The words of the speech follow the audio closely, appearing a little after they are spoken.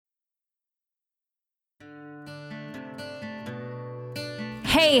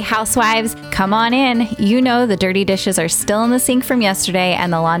Hey, housewives, come on in. You know the dirty dishes are still in the sink from yesterday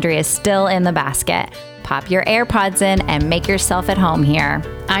and the laundry is still in the basket. Pop your AirPods in and make yourself at home here.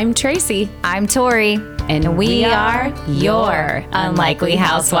 I'm Tracy. I'm Tori. And we are your Unlikely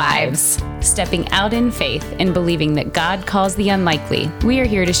Housewives. Stepping out in faith and believing that God calls the unlikely, we are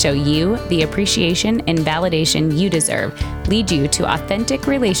here to show you the appreciation and validation you deserve, lead you to authentic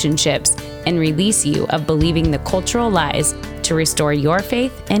relationships, and release you of believing the cultural lies to restore your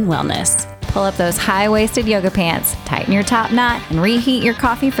faith and wellness. Pull up those high-waisted yoga pants, tighten your top knot, and reheat your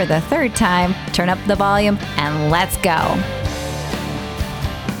coffee for the third time. Turn up the volume, and let's go.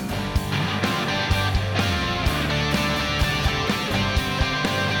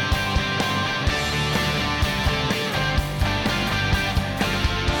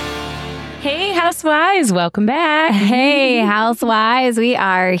 Hey, housewives, welcome back. Hey, housewives, we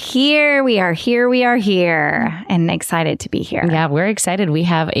are here. And excited to be here. Yeah, we're excited. We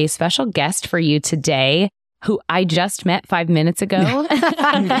have a special guest for you today who I just met 5 minutes ago.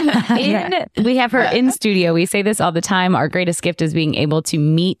 We have her in studio. We say this all the time. Our greatest gift is being able to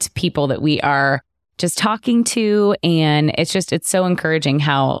meet people that we are just talking to. And it's so encouraging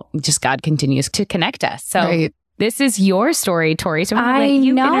how just God continues to connect us. So right. This is your story, Tori. So I'm going to let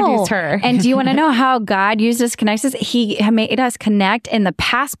you introduce her. And do you want to know how God used us to connect us? He made us connect in the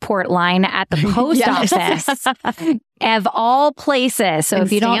passport line at the post office. Of all places. So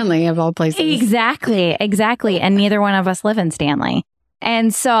if you don't, Stanley, of all places. Exactly. And neither one of us live in Stanley.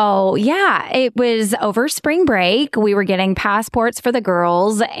 And so, yeah, it was over spring break. We were getting passports for the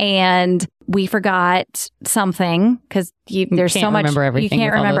girls and we forgot something because there's so much. You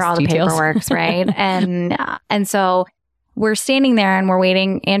can't remember all the paperwork, right? And so we're standing there and we're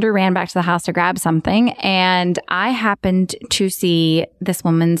waiting. Andrew ran back to the house to grab something. And I happened to see this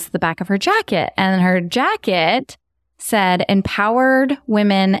woman's, the back of her jacket, and her jacket said, "Empowered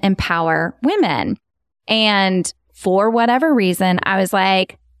women empower women." And for whatever reason, I was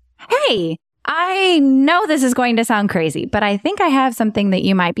like, hey, I know this is going to sound crazy, but I think I have something that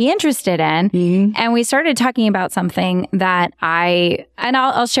you might be interested in. Mm-hmm. And we started talking about something that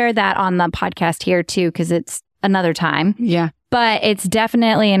I'll share that on the podcast here too, because it's another time. Yeah. But it's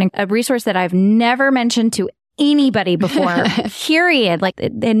definitely a resource that I've never mentioned to anybody before, period. Like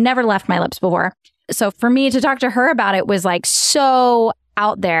it never left my lips before. So for me to talk to her about it was like so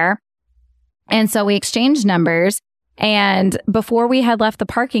out there. And so we exchanged numbers. And before we had left the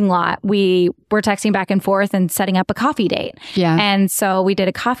parking lot, we were texting back and forth and setting up a coffee date. Yeah. And so we did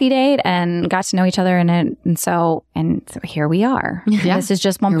a coffee date and got to know each other. And so here we are. Yeah. This is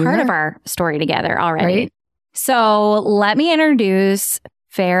just one part of our story together already. Right. So let me introduce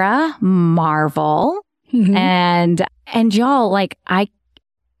Farah Marvil. Mm-hmm. And y'all, like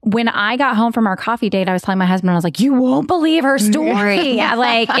when I got home from our coffee date, I was telling my husband, I was like, you won't believe her story.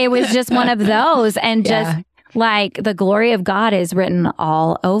 Like it was just one of those. And just like the glory of God is written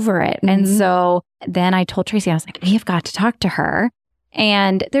all over it. Mm-hmm. And so then I told Tracy, I was like, we have got to talk to her.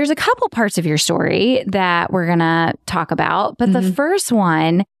 And there's a couple parts of your story that we're going to talk about. But the first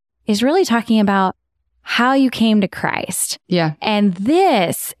one is really talking about how you came to Christ. Yeah. And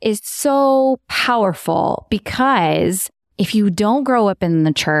this is so powerful because if you don't grow up in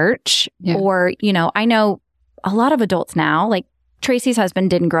the church or, I know a lot of adults now, like Tracy's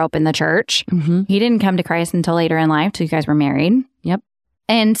husband didn't grow up in the church. Mm-hmm. He didn't come to Christ until later in life, till you guys were married. Yep.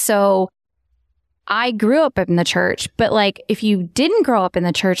 And so I grew up in the church, but like if you didn't grow up in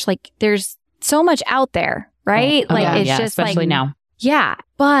the church, like there's so much out there, right? It's just especially like, now. Yeah.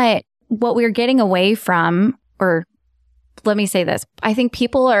 But what we're getting away from, or let me say this, I think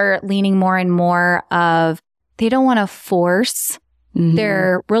people are leaning more and more of, they don't want to force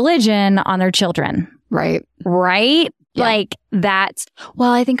their religion on their children. Right. Right? Yeah. Like that's,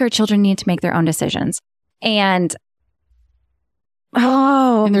 well, I think our children need to make their own decisions. And,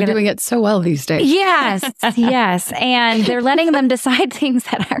 they're doing it so well these days. Yes. And they're letting them decide things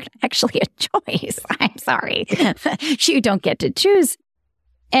that aren't actually a choice. I'm sorry. You don't get to choose.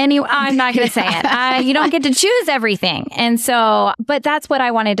 Anyway, I'm not going to say it. You don't get to choose everything. And so, but that's what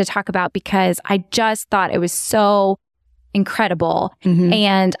I wanted to talk about because I just thought it was so incredible. Mm-hmm.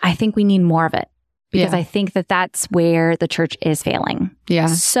 And I think we need more of it because I think that that's where the church is failing. Yeah.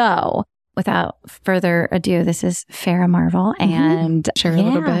 So without further ado, this is Farah Marvil and share a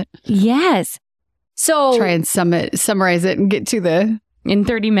little bit. Yes. So try and summarize it and get to in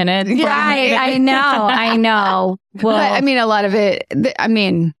 30 minutes. Right. I know. Well, but, I mean, a lot of it,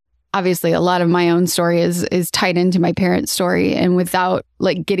 obviously a lot of my own story is tied into my parents' story, and without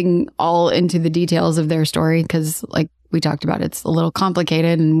like getting all into the details of their story, because like we talked about, it's a little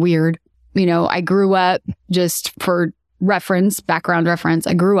complicated and weird. I grew up just for background reference,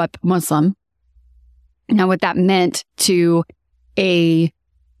 I grew up Muslim. Now, what that meant to a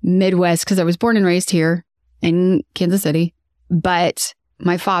Midwest, because I was born and raised here in Kansas City, but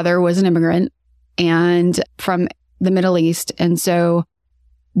my father was an immigrant and from the Middle East. And so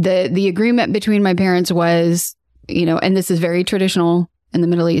the agreement between my parents was, and this is very traditional in the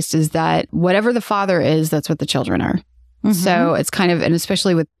Middle East, is that whatever the father is, that's what the children are. Mm-hmm. So it's kind of, and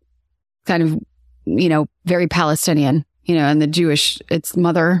especially with kind of, very Palestinian, and the Jewish, it's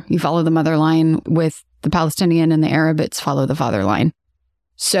mother, you follow the mother line. With the Palestinian and the Arab, it's follow the father line.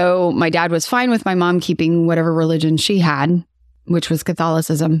 So my dad was fine with my mom keeping whatever religion she had, which was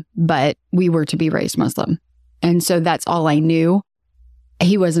Catholicism, but we were to be raised Muslim. And so that's all I knew.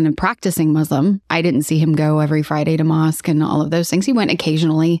 He wasn't a practicing Muslim. I didn't see him go every Friday to mosque and all of those things. He went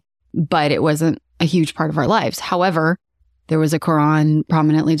occasionally, but it wasn't a huge part of our lives. However, there was a Quran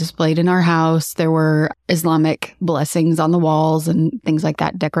prominently displayed in our house. There were Islamic blessings on the walls and things like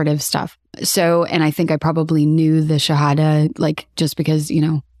that, decorative stuff. So, and I think I probably knew the Shahada, like just because,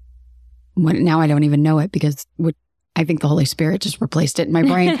 now I don't even know it because I think the Holy Spirit just replaced it in my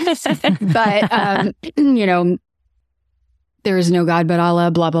brain. But, there is no God but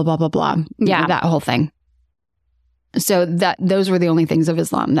Allah, blah, blah, blah, blah, blah. Yeah. That whole thing. So those were the only things of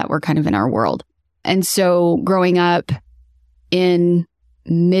Islam that were kind of in our world. And so growing up in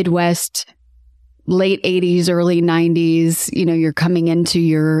Midwest, late 80s, early 90s, you're coming into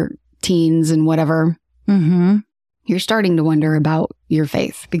your teens and whatever. Mm-hmm. You're starting to wonder about your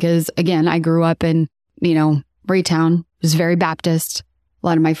faith because, again, I grew up in, Raytown. It was very Baptist. A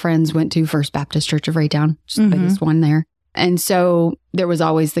lot of my friends went to First Baptist Church of Raytown, which is the biggest one there. And so there was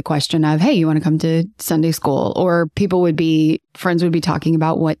always the question of, hey, you want to come to Sunday school? Or friends would be talking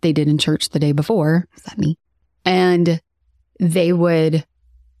about what they did in church the day before. Is that me? And they would,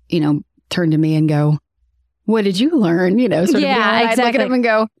 turn to me and go, what did you learn? Exactly. I'd look at them and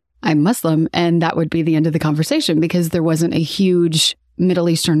go, I'm Muslim. And that would be the end of the conversation because there wasn't a huge Middle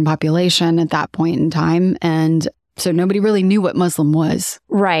Eastern population at that point in time. And so nobody really knew what Muslim was.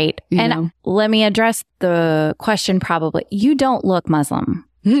 Right. And let me address the question probably. You don't look Muslim.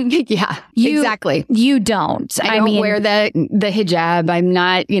 Yeah, exactly. You don't. I don't wear the hijab. I'm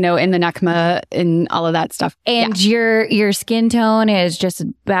not, in the nakma and all of that stuff. And your skin tone is just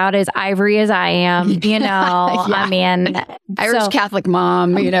about as ivory as I am. Yeah. I mean, Irish Catholic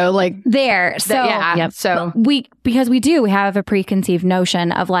mom, like there. So So we have a preconceived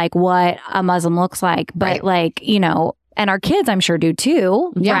notion of like what a Muslim looks like, but and our kids, I'm sure, do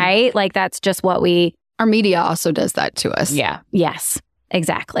too. Yeah. Right? Like that's just what our media also does that to us. Yeah. Yes.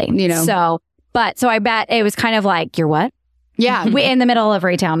 Exactly. So I bet it was kind of like, you're what? Yeah. In the middle of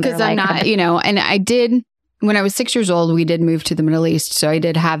Raytown. Because I'm not, and I did, when I was 6 years old, we did move to the Middle East. So I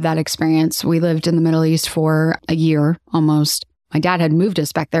did have that experience. We lived in the Middle East for a year almost. My dad had moved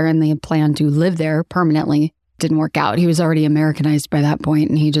us back there and they had planned to live there permanently. Didn't work out. He was already Americanized by that point,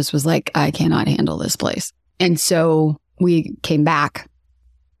 and he just was like, I cannot handle this place. And so we came back.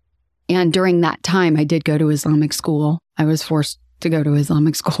 And during that time, I did go to Islamic school. I was forced to go to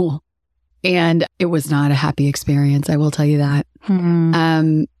Islamic school. And it was not a happy experience, I will tell you that.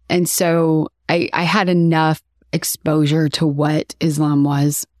 Mm-hmm. And so I had enough exposure to what Islam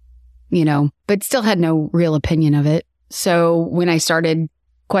was, but still had no real opinion of it. So when I started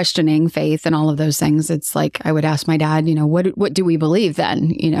questioning faith and all of those things, it's like I would ask my dad, what do we believe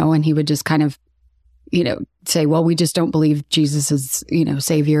then? And he would just kind of, say, well, we just don't believe Jesus is,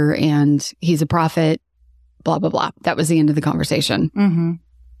 savior and he's a prophet. Blah, blah, blah. That was the end of the conversation. Mm-hmm.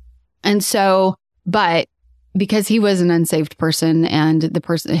 And so, but because he was an unsaved person and the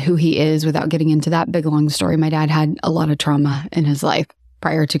person who he is, without getting into that big, long story, my dad had a lot of trauma in his life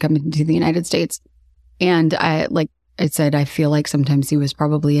prior to coming to the United States. And I said, I feel like sometimes he was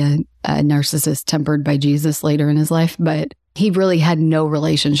probably a narcissist tempered by Jesus later in his life, but he really had no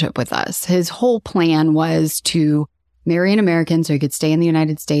relationship with us. His whole plan was to marry an American so he could stay in the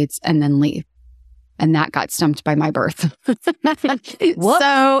United States and then leave. And that got stumped by my birth.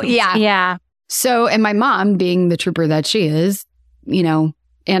 So, yeah. Yeah. So, and my mom, being the trooper that she is,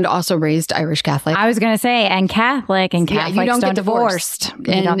 and also raised Irish Catholic. I was going to say, and Catholics you don't get divorced.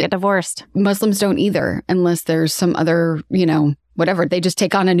 You don't get divorced. Muslims don't either, unless there's some other, whatever. They just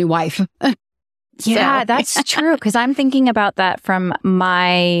take on a new wife. Yeah, that's true. Because I'm thinking about that from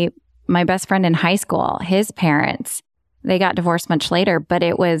my best friend in high school. His parents, they got divorced much later, but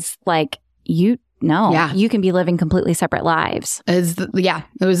it was like, you can be living completely separate lives. It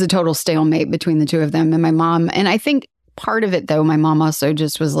was a total stalemate between the two of them and my mom. And I think part of it, though, my mom also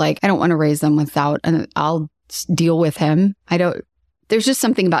just was like, I don't want to raise them without, and I'll deal with him. there's just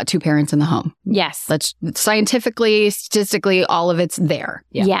something about two parents in the home. Yes. Let's scientifically, statistically, all of it's there.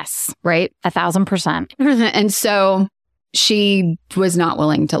 Yeah. Yes. Right? 1,000%. And so she was not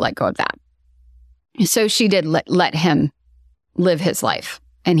willing to let go of that. So she did let him live his life.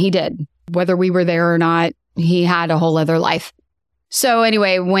 And he did. Whether we were there or not, he had a whole other life. So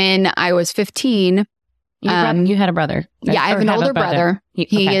anyway, when I was 15... you had a brother. Yeah, I have an older brother.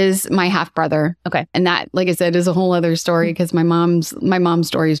 He is my half brother. Okay. And that, like I said, is a whole other story because my mom's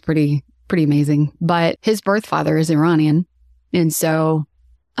story is pretty amazing. But his birth father is Iranian. And so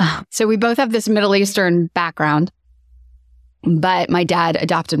we both have this Middle Eastern background. But my dad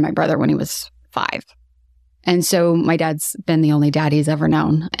adopted my brother when he was 5. And so my dad's been the only dad he's ever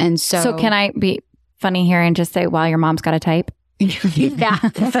known. And so can I be funny here and just say, well, your mom's got a type? Yeah.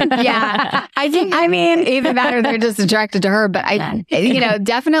 Yeah. I mean, either that or they're just attracted to her. But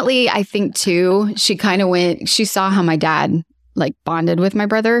definitely, I think too, she saw how my dad like bonded with my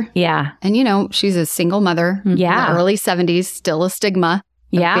brother. Yeah. And, she's a single mother. Yeah. In the early 70s, still a stigma.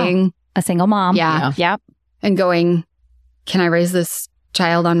 Yeah. Being a single mom. Yeah. Yep. And going, can I raise this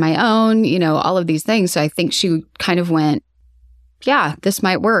child on my own? All of these things. So I think she kind of went, yeah, this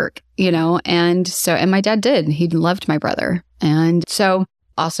might work, and my dad did. He loved my brother. And so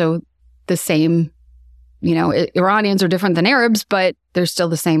also the same, Iranians are different than Arabs, but there's still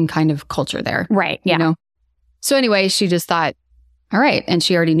the same kind of culture there. Right. Yeah. So anyway, she just thought, all right. And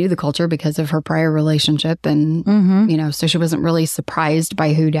she already knew the culture because of her prior relationship. And, so she wasn't really surprised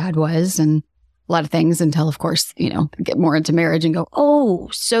by who dad was and a lot of things until, of course, get more into marriage and go, oh,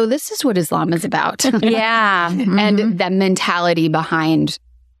 so this is what Islam is about. Yeah. And that mentality behind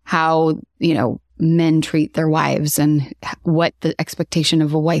how, men treat their wives and what the expectation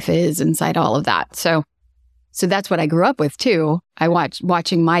of a wife is inside all of that. So that's what I grew up with too. I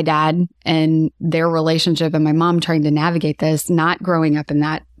watching my dad and their relationship and my mom trying to navigate this, not growing up in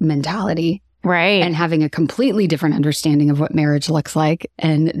that mentality. Right. And having a completely different understanding of what marriage looks like.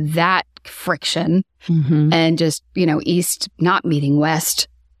 And that friction and just, East not meeting West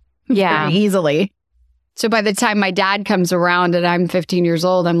very easily. So by the time my dad comes around and I'm 15 years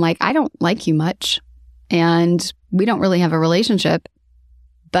old, I'm like, I don't like you much. And we don't really have a relationship.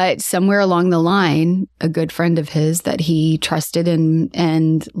 But somewhere along the line, a good friend of his that he trusted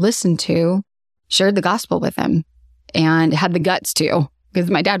and listened to shared the gospel with him and had the guts to, because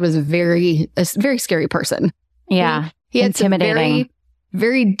my dad was a very scary person. Yeah. He had some very,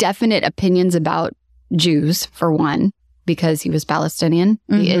 very definite opinions about Jews, for one, because he was Palestinian.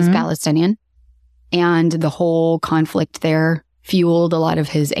 He is Palestinian. And the whole conflict there fueled a lot of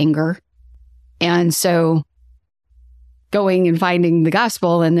his anger. And so going and finding the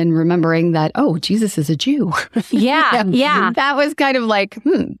gospel and then remembering that, oh, Jesus is a Jew. Yeah. Yeah. That was kind of like,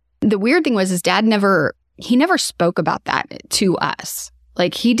 The weird thing was his dad never spoke about that to us.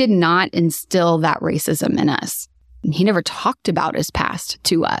 Like he did not instill that racism in us. He never talked about his past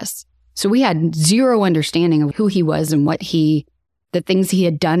to us. So we had zero understanding of who he was and the things he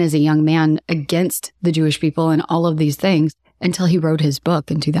had done as a young man against the Jewish people and all of these things until he wrote his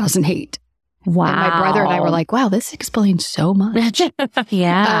book in 2008. Wow. And my brother and I were like, wow, this explains so much.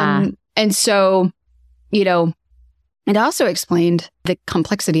 Yeah. And so, it also explained the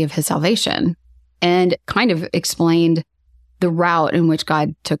complexity of his salvation and kind of explained the route in which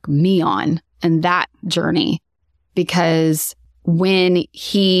God took me on and that journey. Because when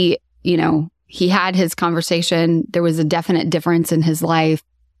he had his conversation, there was a definite difference in his life.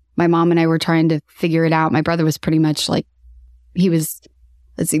 My mom and I were trying to figure it out. My brother was pretty much like,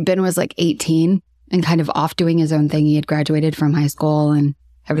 Ben was like 18 and kind of off doing his own thing. He had graduated from high school and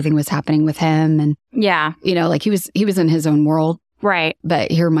everything was happening with him. And, like he was in his own world. Right.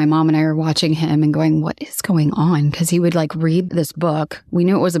 But here my mom and I are watching him and going, what is going on? Because he would like read this book. We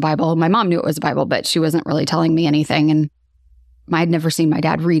knew it was a Bible. My mom knew it was a Bible, but she wasn't really telling me anything. And I'd never seen my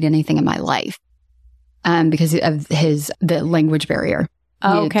dad read anything in my life because of the language barrier.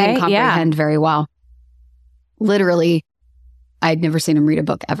 Okay. He didn't comprehend very well. Literally, I'd never seen him read a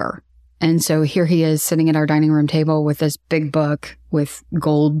book ever. And so here he is sitting at our dining room table with this big book with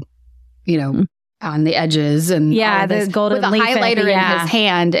gold, on the edges and the golden with a leaf highlighter in his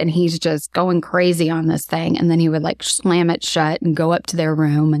hand, and he's just going crazy on this thing. And then he would like slam it shut and go up to their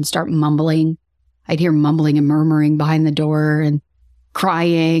room and start mumbling. I'd hear mumbling and murmuring behind the door and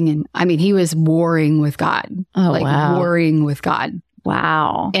crying. And I mean, he was warring with God. Oh, wow. Warring with God.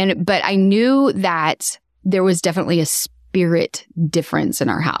 Wow. But I knew that there was definitely a spirit difference in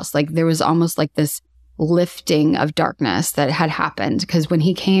our house. Like there was almost like this lifting of darkness that had happened. Because when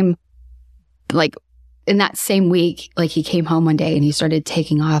he came, like in that same week, like he came home one day and he started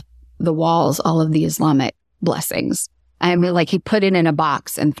taking off the walls all of the Islamic blessings I mean, like he put it in a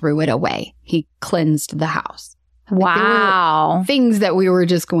box and threw it away. He cleansed the house. Wow. Things that we were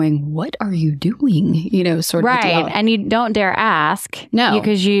just going, what are you doing? You know, sort of. Right. And you don't dare ask. No.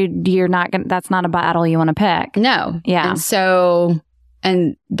 Because you're not going to, that's not a battle you want to pick. No. Yeah. And so,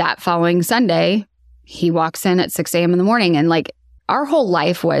 and that following Sunday, he walks in at 6 a.m. in the morning. And like our whole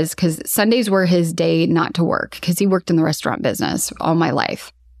life was, because Sundays were his day not to work, because he worked in the restaurant business all my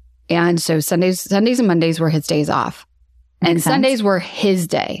life. And so Sundays and Mondays were his days off. And Sundays were his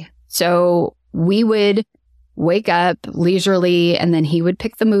day. So we would wake up leisurely, and then he would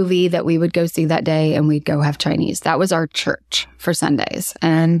pick the movie that we would go see that day, and we'd go have Chinese. That was our church for Sundays.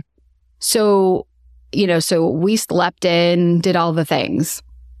 And so, you know, so we slept in, did all the things.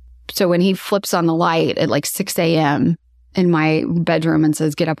 So when he flips on the light at like 6 a.m. in my bedroom and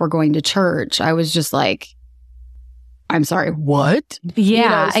says, get up, we're going to church, I was just like, I'm sorry, what?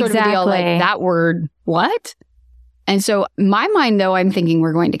 Yeah, sort exactly. of a deal, like that word, what? And so my mind, though, I'm thinking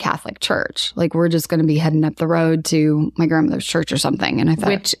we're going to Catholic church. Like we're just going to be heading up the road to my grandmother's church or something. And I thought,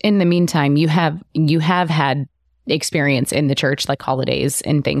 which in the meantime, you have had experience in the church, like holidays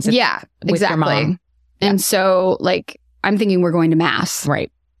and things. Yeah, with exactly. Your mom. And so like, I'm thinking we're going to mass.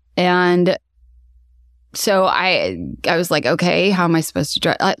 Right. And so I was like, okay, how am I supposed to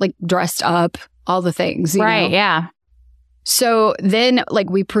dress? Like dressed up, all the things. You Right. know? Yeah. So then like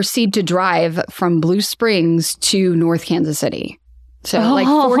we proceed to drive from Blue Springs to North Kansas City. So like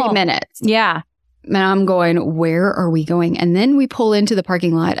 40 minutes. Yeah. And I'm going, where are we going? And then we pull into the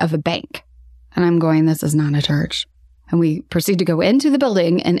parking lot of a bank. And I'm going, this is not a church. And we proceed to go into the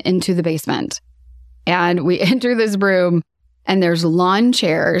building and into the basement. And we enter this room, and there's lawn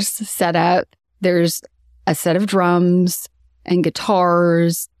chairs set up. There's a set of drums and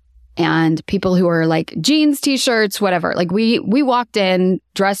guitars and people who are like jeans, t-shirts, whatever. Like we walked in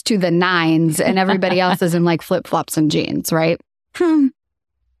dressed to the nines, and everybody else is in like flip-flops and jeans, right?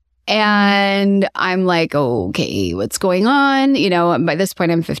 And I'm like, okay, what's going on? You know, by this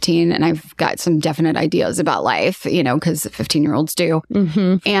point I'm 15 and I've got some definite ideas about life, you know, because 15-year-olds do.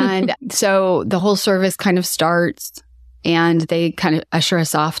 Mm-hmm. And so the whole service kind of starts, and they kind of usher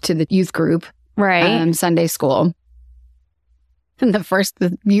us off to the youth group, Right. Sunday school. And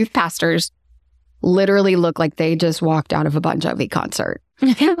the youth pastors literally look like they just walked out of a Bon Jovi concert.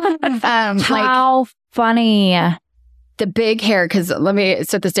 How funny. The big hair, because let me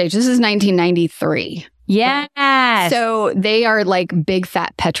set the stage. This is 1993. Yes. So they are like big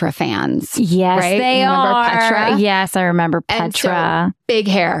fat Petra fans. Yes, right? they Remember are. Petra? Yes, I remember And Petra. so, big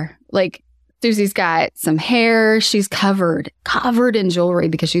hair. Like Susie's got some hair. She's covered in jewelry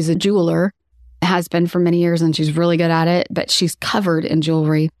because she's a jeweler, has been for many years, and she's really good at it, but she's covered in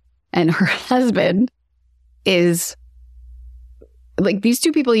jewelry. And her husband is like, these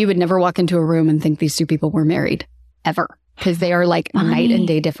two people, you would never walk into a room and think these two people were married ever, because they are like night and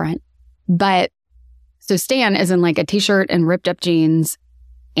day different. But so Stan is in like a t-shirt and ripped up jeans,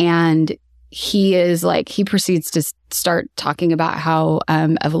 and he is like, he proceeds to start talking about how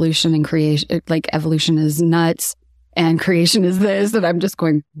evolution and creation, like evolution is nuts and creation is this. And I'm just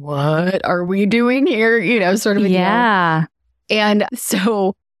going, what are we doing here? You know, sort of a Yeah. deal. And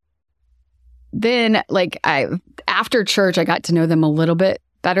so then like after church, I got to know them a little bit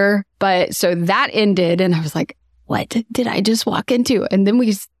better. But so that ended, and I was like, what did I just walk into? And then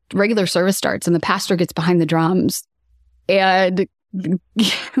regular service starts, and the pastor gets behind the drums, and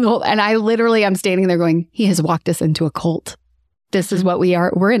I literally, I'm standing there going, he has walked us into a cult. This is what we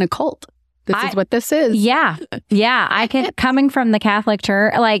are. We're in a cult. This is what this is. Yeah. Yeah. I can, coming from the Catholic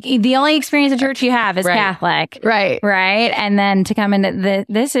church, like the only experience of church you have is Right. Catholic. Right. Right. And then to come into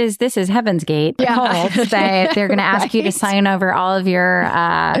this is Heaven's Gate. Yeah. Cult that they're going to ask you to Right. sign over all of your.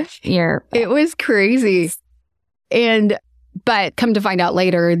 It was crazy. But come to find out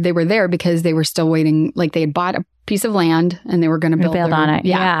later, they were there because they were still waiting. Like they had bought a piece of land and they were going to build on it.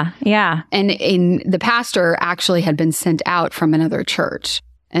 Yeah. Yeah. And the pastor actually had been sent out from another church.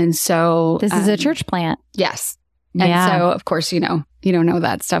 And so This is a church plant. Yes. And Yeah. so, of course, you don't know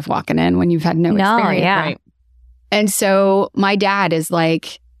that stuff walking in when you've had no experience. Yeah. Right. And so my dad is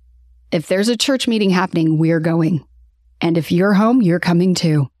like, if there's a church meeting happening, we're going. And if you're home, you're coming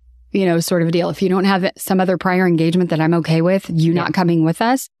too. You know, sort of a deal. If you don't have some other prior engagement that I'm okay with, you not coming with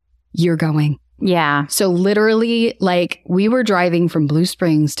us, you're going. Yeah. So literally, like, we were driving from Blue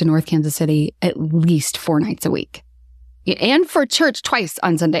Springs to North Kansas City at least 4 nights a week. And for church twice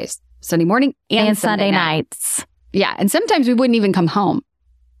on Sundays, Sunday morning and Sunday nights. Yeah. And sometimes we wouldn't even come home.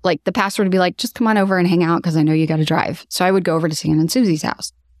 Like the pastor would be like, just come on over and hang out because I know you got to drive. So I would go over to Stan and Susie's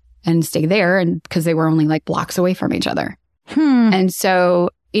house and stay there, and because they were only like blocks away from each other. And so,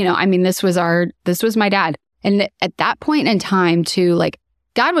 you know, I mean, this was my dad. And at that point in time, too, like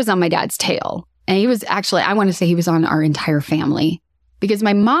God was on my dad's tail. And he was actually, I want to say he was on our entire family, because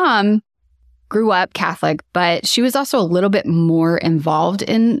my mom grew up Catholic, but she was also a little bit more involved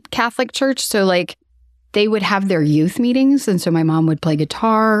in Catholic church. So like they would have their youth meetings. And so my mom would play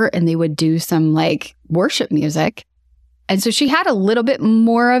guitar and they would do some like worship music. And so she had a little bit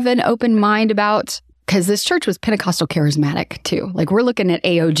more of an open mind about, because this church was Pentecostal charismatic too. Like we're looking at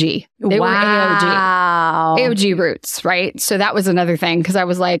AOG. They were AOG roots, right? So that was another thing, because I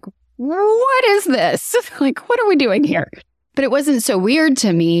was like, what is this? Like, what are we doing here? But it wasn't so weird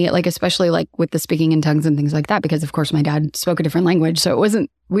to me, like, especially like with the speaking in tongues and things like that, because of course my dad spoke a different language. So it wasn't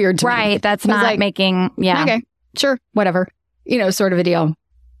weird to me. Right. That's not like, making, okay, sure, whatever, sort of a deal.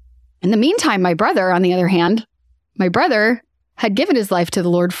 In the meantime, my brother, on the other hand, my brother had given his life to the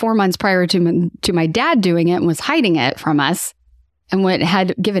Lord 4 months prior to my dad doing it and was hiding it from us, and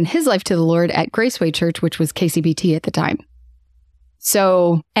had given his life to the Lord at Graceway Church, which was KCBT at the time.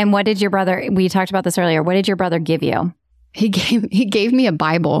 So, and what did your brother, we talked about this earlier, what did your brother give you? He gave me a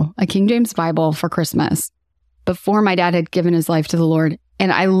Bible, a King James Bible for Christmas before my dad had given his life to the Lord.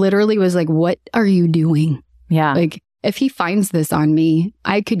 And I literally was like, what are you doing? Yeah. Like, if he finds this on me,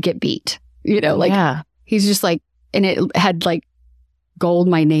 I could get beat, he's just like, and it had like gold,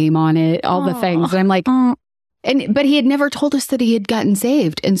 my name on it, all the things. And I'm like, but he had never told us that he had gotten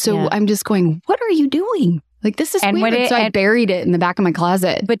saved. And so I'm just going, what are you doing? Like, this is weird. So I buried it in the back of my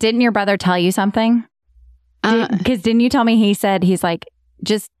closet. But didn't your brother tell you something? Because didn't you tell me he's like,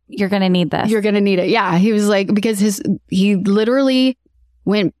 just, you're going to need this. You're going to need it. Yeah. He was like, because he literally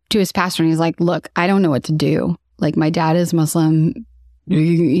went to his pastor and he's like, look, I don't know what to do. Like, my dad is Muslim.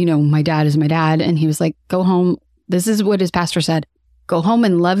 My dad is my dad. And he was like, go home. This is what his pastor said. Go home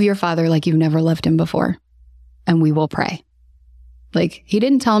and love your father like you've never loved him before. And we will pray. Like, he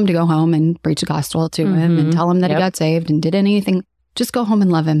didn't tell him to go home and preach the gospel to him and tell him that he got saved and did anything. Just go home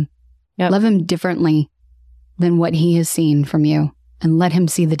and love him. Yep. Love him differently than what he has seen from you, and let him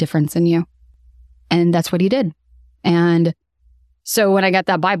see the difference in you. And that's what he did. And so when I got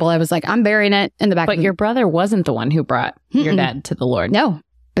that Bible, I was like, I'm burying it in the back. But your brother wasn't the one who brought your dad to the Lord. No,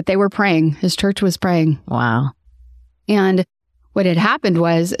 but they were praying. His church was praying. Wow. And what had happened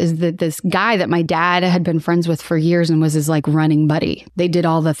is that this guy that my dad had been friends with for years and was his like running buddy. They did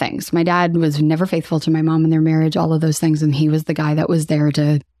all the things. My dad was never faithful to my mom in their marriage, all of those things. And he was the guy that was there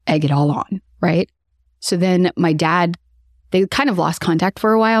to egg it all on. Right. So then my dad, they kind of lost contact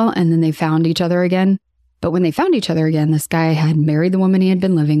for a while, and then they found each other again. But when they found each other again, this guy had married the woman he had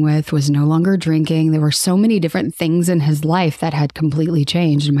been living with, was no longer drinking. There were so many different things in his life that had completely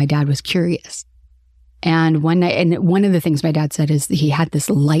changed. And my dad was curious. And one night, and one of the things my dad said is he had this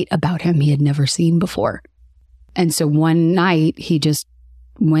light about him he had never seen before. And so one night he just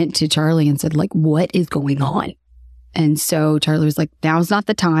went to Charlie and said, like, what is going on? And so Charlie was like, now's not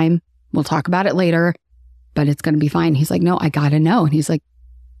the time. We'll talk about it later, but it's going to be fine. He's like, no, I got to know. And he's like,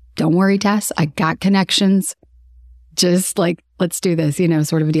 don't worry, Tess. I got connections. Just like, let's do this,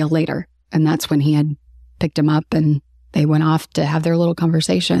 sort of a deal later. And that's when he had picked him up and they went off to have their little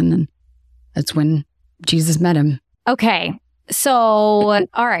conversation. And that's when Jesus met him. Okay. So,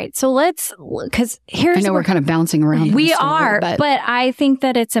 all right. So because here's... I know we're kind of bouncing around. We are, but I think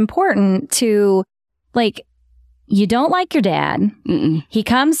that it's important to, like, you don't like your dad. Mm-mm. He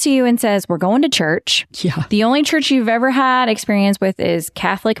comes to you and says, we're going to church. Yeah. The only church you've ever had experience with is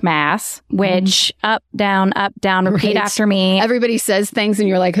Catholic Mass, which up, down, repeat after me. Everybody says things and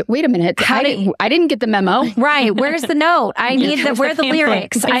you're like, wait a minute. I didn't get the memo. Right. Where's the note? I need where are the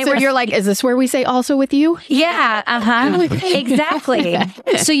lyrics? You're like, is this where we say also with you? Yeah. Exactly.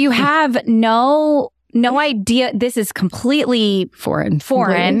 So you have no idea. This is completely foreign.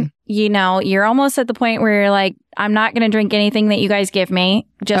 You're almost at the point where you're like, I'm not going to drink anything that you guys give me,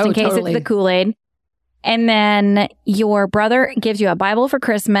 just in case it's the Kool-Aid. And then your brother gives you a Bible for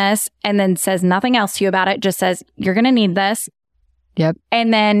Christmas and then says nothing else to you about it, just says, you're going to need this. Yep.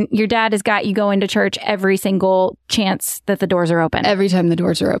 And then your dad has got you going to church every single chance that the doors are open. Every time the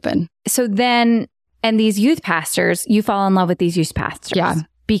doors are open. So then, and these youth pastors, you fall in love with these youth pastors. Yeah.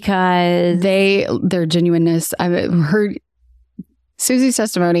 Because their genuineness. I've heard Susie's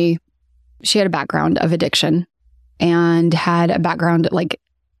testimony. She had a background of addiction and had a background like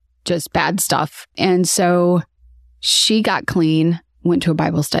just bad stuff. And so she got clean, went to a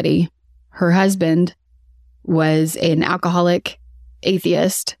Bible study. Her husband was an alcoholic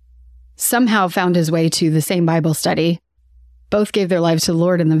atheist, somehow found his way to the same Bible study. Both gave their lives to the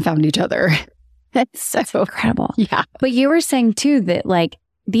Lord and then found each other. That's incredible. Yeah. But you were saying too that like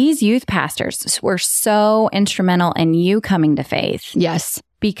these youth pastors were so instrumental in you coming to faith. Yes.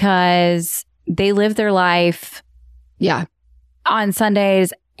 Because they live their life on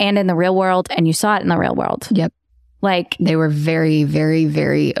Sundays and in the real world, and you saw it in the real world. Yep. Like they were very, very,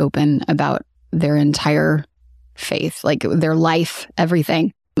 very open about their entire faith, like their life,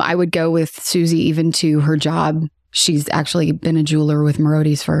 everything. I would go with Susie even to her job. She's actually been a jeweler with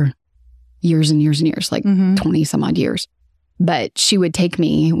Marodi's for years and years and years, like 20 some odd years. But she would take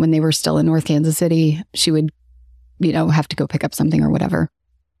me when they were still in North Kansas City. She would, have to go pick up something or whatever.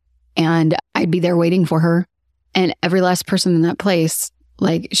 And I'd be there waiting for her. And every last person in that place,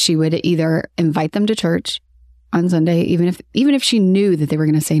 like she would either invite them to church on Sunday, even if she knew that they were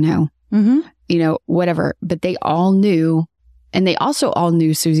going to say no, whatever. But they all knew, and they also all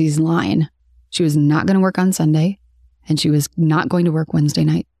knew Susie's line. She was not going to work on Sunday, and she was not going to work Wednesday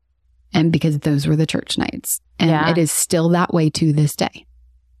night. And because those were the church nights. And it is still that way to this day.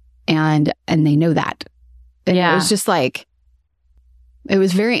 And they know that. And it was just like, it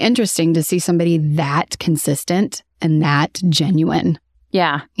was very interesting to see somebody that consistent and that genuine.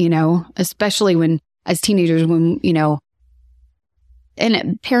 Yeah. Especially when, as teenagers, when,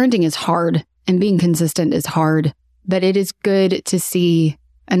 and parenting is hard and being consistent is hard, but it is good to see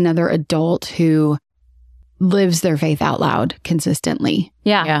another adult who lives their faith out loud consistently.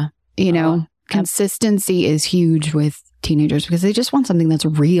 Yeah. Consistency is huge with teenagers because they just want something that's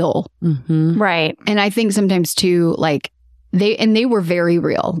real. Right. And I think sometimes too, like they were very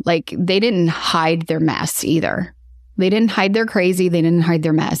real. Like they didn't hide their mess either. They didn't hide their crazy. They didn't hide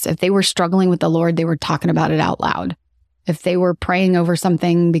their mess. If they were struggling with the Lord, they were talking about it out loud. If they were praying over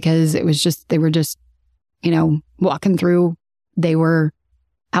something because they were just, walking through, they were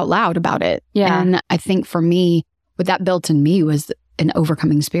out loud about it. Yeah. And I think for me, what that built in me was an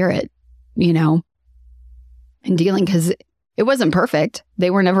overcoming spirit, and dealing, because it wasn't perfect.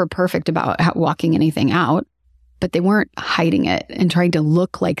 They were never perfect about walking anything out, but they weren't hiding it and trying to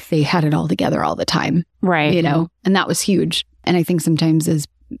look like they had it all together all the time. Right. And that was huge. And I think sometimes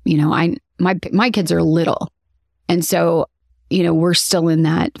my kids are little. And so, we're still in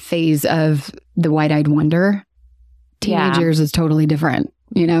that phase of the wide-eyed wonder. Teenagers is totally different.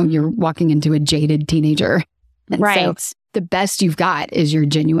 You're walking into a jaded teenager. And right. So the best you've got is your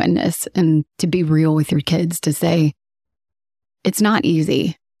genuineness and to be real with your kids, to say, it's not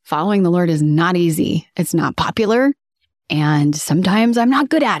easy. Following the Lord is not easy. It's not popular. And sometimes I'm not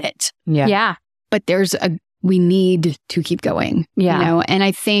good at it. Yeah. But we need to keep going. Yeah. And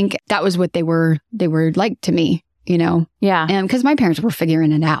I think that was what they were like to me, Yeah. And because my parents were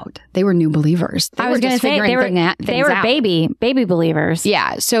figuring it out. They were new believers. I was going to say they were baby believers.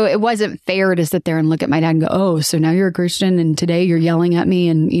 Yeah. So it wasn't fair to sit there and look at my dad and go, oh, so now you're a Christian and today you're yelling at me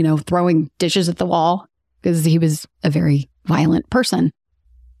and, throwing dishes at the wall, because he was a very violent person.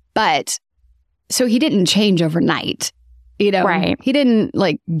 But so he didn't change overnight. Right. He didn't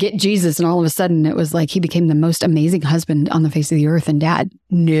get Jesus and all of a sudden it was like he became the most amazing husband on the face of the earth. And dad,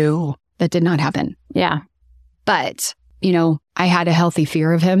 no, that did not happen. Yeah. But, I had a healthy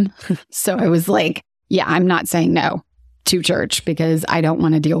fear of him. So I was like, yeah, I'm not saying no to church because I don't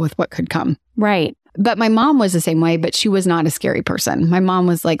want to deal with what could come. Right. But my mom was the same way, but she was not a scary person. My mom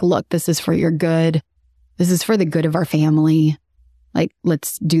was like, look, this is for your good. This is for the good of our family. Like,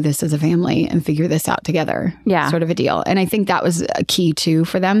 let's do this as a family and figure this out together. Yeah. Sort of a deal. And I think that was a key too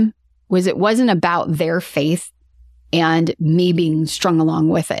for them, was it wasn't about their faith and me being strung along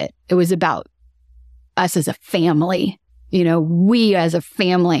with it. It was about us as a family. We as a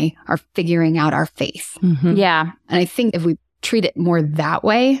family are figuring out our faith. Yeah. And I think if we treat it more that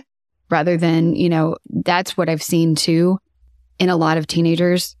way, rather than, that's what I've seen too in a lot of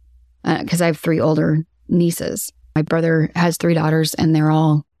teenagers, because I have 3 older nieces. My brother has 3 daughters and they're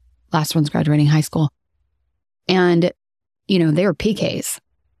all, last one's graduating high school. And, they're PKs.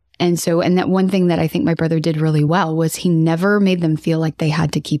 And so, and that one thing that I think my brother did really well was he never made them feel like they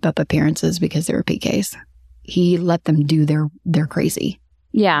had to keep up appearances because they were PKs. He let them do their crazy.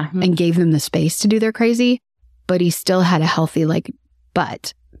 Yeah. And gave them the space to do their crazy, but he still had a healthy,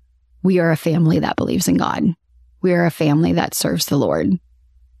 but we are a family that believes in God. We are a family that serves the Lord.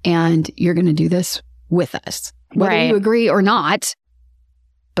 And you're going to do this with us, whether you agree or not,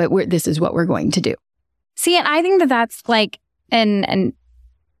 but this is what we're going to do. See, and I think that's and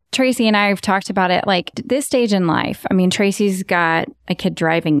Tracy and I have talked about it, this stage in life. I mean, Tracy's got a kid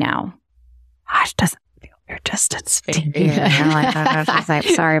driving now. Gosh, doesn't feel your distance.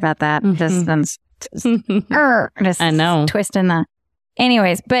 Sorry about that. Distance. I know. Twisting the.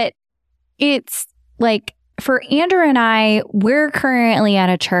 Anyways, but it's for Andrew and I, we're currently at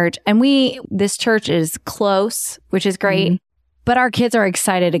a church and this church is close, which is great. But our kids are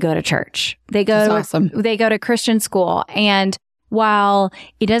excited to go to church. They go That's awesome. They go to Christian school and while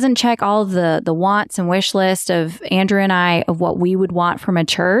it doesn't check all of the wants and wish list of Andrew and I of what we would want from a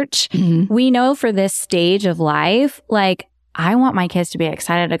church, we know for this stage of life, like, I want my kids to be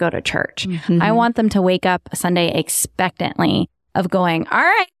excited to go to church. I want them to wake up Sunday expectantly of going, all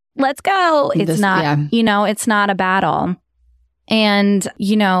right, let's go. It's not, it's not a battle. And,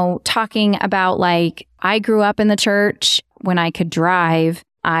 talking about like, I grew up in the church when I could drive.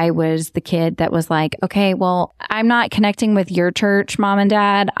 I was the kid that was like, okay, well, I'm not connecting with your church, mom and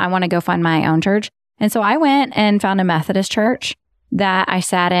dad. I want to go find my own church. And so I went and found a Methodist church that I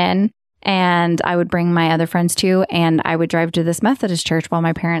sat in, and I would bring my other friends to, and I would drive to this Methodist church while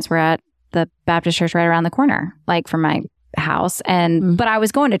my parents were at the Baptist church right around the corner, like from my house. And, but I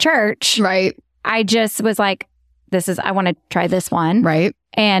was going to church. Right. I just was like, I want to try this one. Right.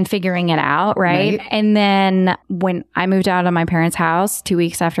 And figuring it out. Right. And then when I moved out of my parents' house 2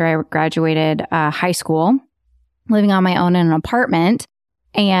 weeks after I graduated high school, living on my own in an apartment.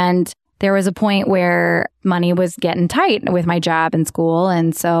 And there was a point where money was getting tight with my job and school.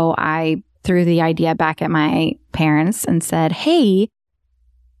 And so I threw the idea back at my parents and said, hey,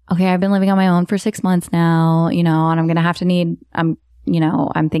 okay, I've been living on my own for 6 months now, and I'm going to have to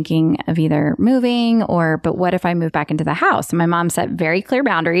I'm thinking of either moving but what if I move back into the house? And my mom set very clear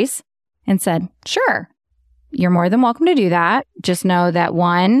boundaries and said, sure, you're more than welcome to do that. Just know that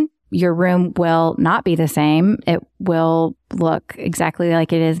one, your room will not be the same. It will look exactly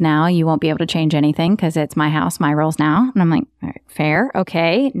like it is now. You won't be able to change anything because it's my house, my rules now. And I'm like, all right, fair.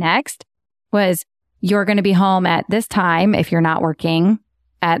 Okay. Next was you're going to be home at this time if you're not working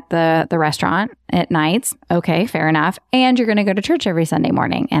at the restaurant at nights. Okay, fair enough. And you're going to go to church every Sunday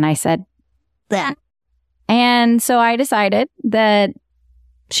morning. And I said, that. And so I decided that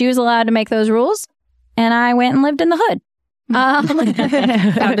she was allowed to make those rules. And I went and lived in the hood.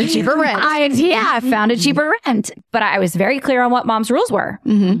 Found a cheaper rent. I found a cheaper rent. But I was very clear on what mom's rules were.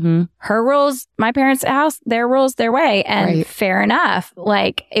 Her rules, my parents' house, their rules, their way. And fair enough.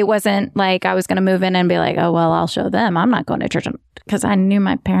 Like, it wasn't like I was going to move in and be like, oh, well, I'll show them. I'm not going to church. Because I knew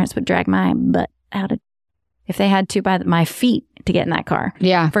my parents would drag my butt out if they had to by my feet to get in that car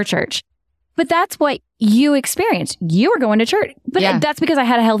for church. But that's what you experienced. You were going to church. But that's because I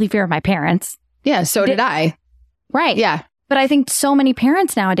had a healthy fear of my parents. Yeah, so did I. Right. Yeah. But I think so many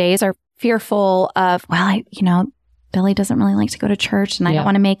parents nowadays are fearful of, well, Billy doesn't really like to go to church and I don't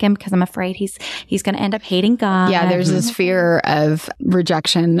want to make him because I'm afraid he's going to end up hating God. Yeah, there's this fear of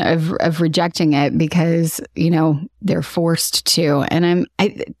rejection, of rejecting it because, they're forced to. And I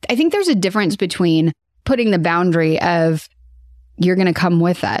think there's a difference between putting the boundary of you're going to come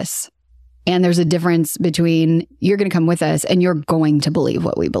with us. And there's a difference between you're going to come with us and you're going to believe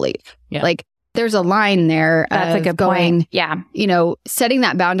what we believe. Yeah. Like, there's a line there. That's a good point. Yeah. Setting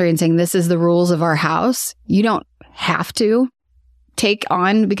that boundary and saying, this is the rules of our house. You don't have to take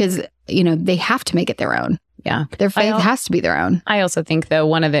on because, they have to make it their own. Yeah. Their faith has to be their own. I also think, though,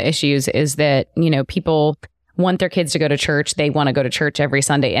 one of the issues is that, people want their kids to go to church. They want to go to church every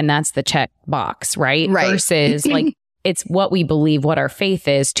Sunday. And that's the check box, right? Versus like, it's what we believe, what our faith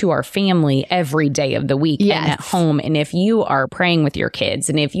is to our family every day of the week and at home. And if you are praying with your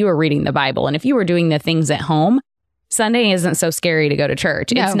kids and if you are reading the Bible and if you are doing the things at home, Sunday isn't so scary to go to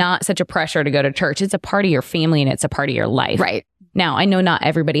church. No. It's not such a pressure to go to church. It's a part of your family and it's a part of your life. Right. Now, I know not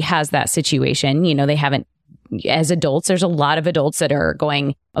everybody has that situation. They haven't, as adults, there's a lot of adults that are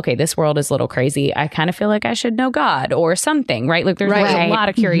going, okay, this world is a little crazy. I kind of feel like I should know God or something, right? Like there's a lot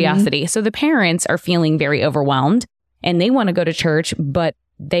of curiosity. So the parents are feeling very overwhelmed. And they want to go to church, but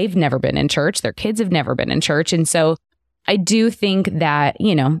they've never been in church. Their kids have never been in church. And so I do think that,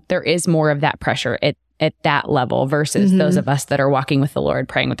 there is more of that pressure at that level versus those of us that are walking with the Lord,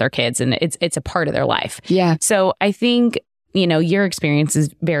 praying with our kids. And it's a part of their life. Yeah. So I think, your experience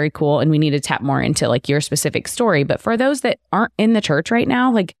is very cool. And we need to tap more into like your specific story. But for those that aren't in the church right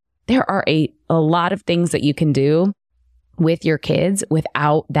now, like there are a lot of things that you can do with your kids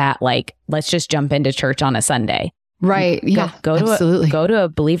without that, like, let's just jump into church on a Sunday. Right. Yeah. Go to a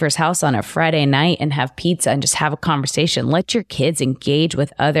believer's house on a Friday night and have pizza and just have a conversation. Let your kids engage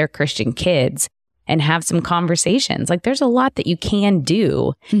with other Christian kids and have some conversations. Like there's a lot that you can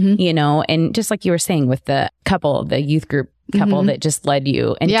do, and just like you were saying with the youth group couple that just led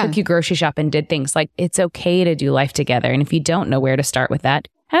you and took you grocery shop and did things, like it's okay to do life together. And if you don't know where to start with that,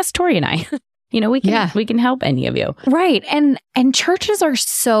 ask Tori and I. We can help any of you. Right. And churches are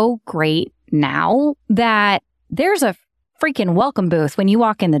so great now that there's a freaking welcome booth when you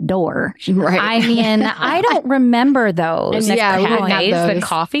walk in the door. Right. I mean, I don't remember those. And the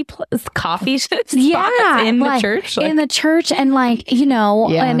coffee spots in the church. In the church. And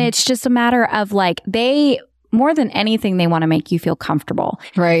and it's just a matter of like, more than anything, they want to make you feel comfortable.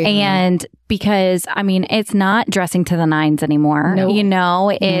 Right. And because, I mean, it's not dressing to the nines anymore. Nope. You know,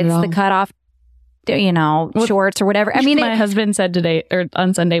 it's the cutoff, you know, shorts or whatever. I mean, my husband said today or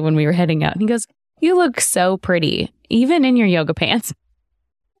on Sunday when we were heading out, he goes, "You look so pretty, even in your yoga pants."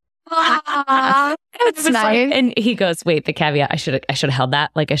 That's nice. And he goes, "Wait, the caveat, I should have held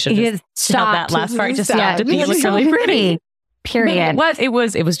that. Like I should have held that last part. Just stopped. You look really pretty." Period. It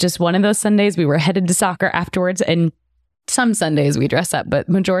was just one of those Sundays. We were headed to soccer afterwards, and some Sundays we dress up, but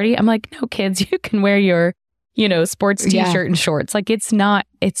majority, I'm like, no, kids, you can wear your, you know, sports t-shirt and shorts. Like it's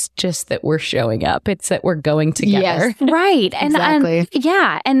just that we're showing up. It's that we're going together. Yes. Right. And, Exactly.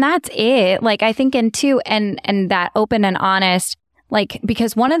 and that's it. Like I think and that open and honest, like,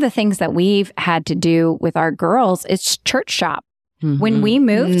 because one of the things that we've had to do with our girls is church shop. When we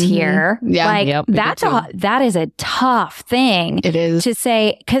moved here, that is a tough thing. It is. To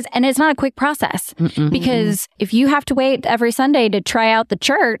say, and it's not a quick process because if you have to wait every Sunday to try out the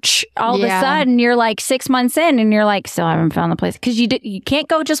church, all of a sudden you're like 6 months in and you're like, still haven't found the place because you can't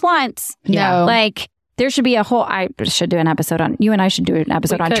go just once. No. Like there should be I should do an episode on, you and I should do an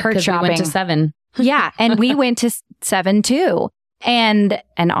episode on church shopping. We went to 7. Yeah. And we went to 7 too. And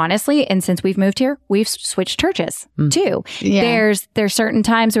honestly, and since we've moved here, we've switched churches too. Yeah. There's certain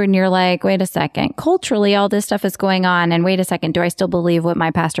times when you're like, wait a second, culturally, all this stuff is going on. And wait a second, do I still believe what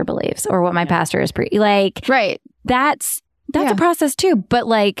my pastor believes or what my pastor is right. That's a process too. But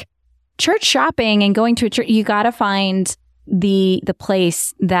like church shopping and going to a church, you got to find the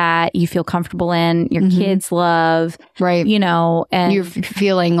place that you feel comfortable in, your kids love, right? You know, and you're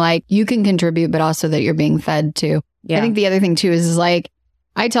feeling like you can contribute, but also that you're being fed too. Yeah. I think the other thing too is like,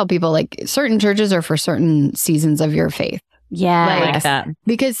 I tell people like certain churches are for certain seasons of your faith. Yeah. Like that.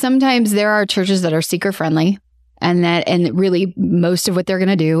 Because sometimes there are churches that are seeker friendly and really most of what they're going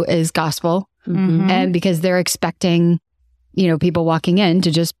to do is gospel. And because they're expecting, you know, people walking in to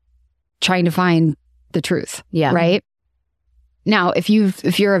just trying to find the truth. Yeah. Right. Now, if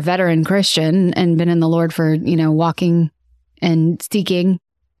you're a veteran Christian and been in the Lord for, you know, walking and seeking,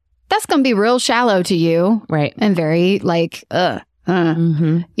 that's going to be real shallow to you. Right. And very like,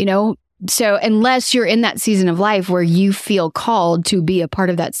 you know, so unless you're in that season of life where you feel called to be a part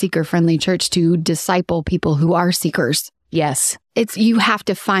of that seeker friendly church to disciple people who are seekers. Yes. You have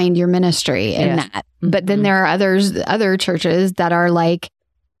to find your ministry in that. But then there are other churches that are like,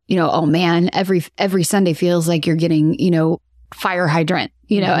 you know, oh man, every Sunday feels like you're getting, you know, fire hydrant,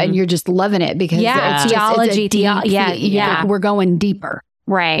 you know, and you're just loving it because it's theology. Like we're going deeper.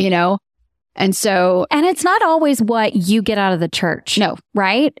 Right. You know? And so. And it's not always what you get out of the church. No.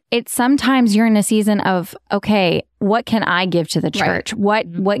 Right? It's sometimes you're in a season of, okay, what can I give to the church? Right.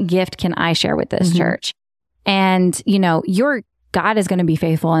 What gift can I share with this church? And, you know, your God is going to be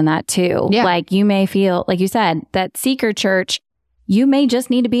faithful in that too. Yeah. Like you may feel, like you said, that seeker church, you may just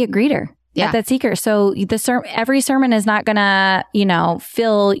need to be a greeter at that seeker. So every sermon is not going to, you know,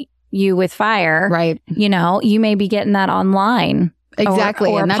 fill you with fire. Right. You know, you may be getting that online.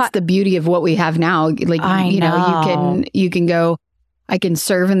 Exactly. And that's the beauty of what we have now. Like, you know, you can go, I can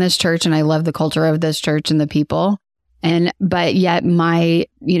serve in this church and I love the culture of this church and the people. But yet my,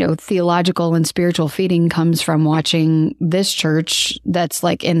 you know, theological and spiritual feeding comes from watching this church that's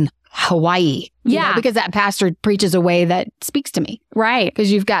like in Hawaii. Yeah. Know, because that pastor preaches a way that speaks to me. Right.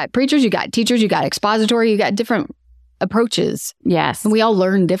 Because you've got preachers, you've got teachers, you've got expository, you've got different approaches. Yes. And we all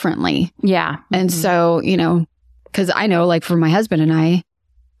learn differently. Yeah. And so, you know, because I know, like, for my husband and I,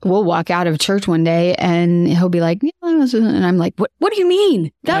 we'll walk out of church one day and he'll be like, and I'm like, what do you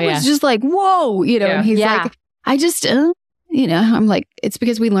mean? That was just like, whoa, you know, and he's like, I just, you know, I'm like, it's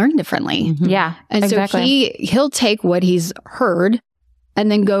because we learn differently. Yeah. And so he'll take what he's heard and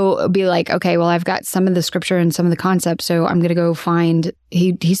then go be like, okay, well, I've got some of the scripture and some of the concepts. So I'm going to go find,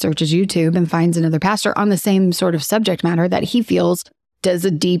 he searches YouTube and finds another pastor on the same sort of subject matter that he feels does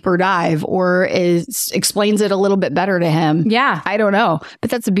a deeper dive or explains it a little bit better to him. Yeah. I don't know. But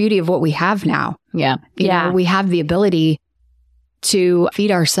that's the beauty of what we have now. Yeah. You know, we have the ability to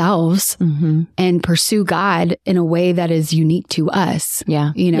feed ourselves and pursue God in a way that is unique to us.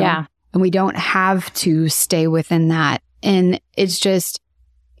 Yeah. You know, and we don't have to stay within that. And it's just,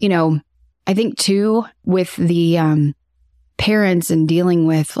 you know, I think too, with the parents and dealing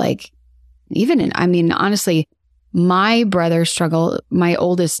with like, honestly, my brother struggled, my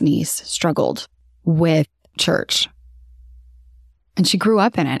oldest niece struggled with church. And she grew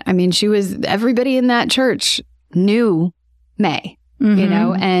up in it. I mean, everybody in that church knew May, you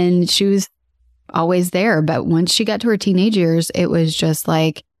know, and she was always there. But once she got to her teenage years, it was just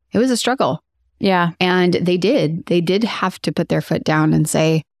like, it was a struggle. Yeah. And they did have to put their foot down and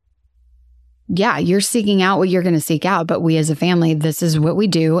say, yeah, you're seeking out what you're going to seek out. But we as a family, this is what we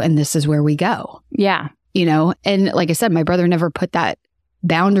do and this is where we go. Yeah. You know, and like I said, my brother never put that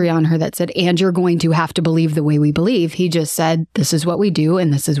boundary on her that said, and you're going to have to believe the way we believe. He just said, this is what we do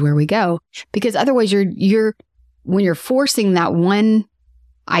and this is where we go. Because otherwise you're when you're forcing that one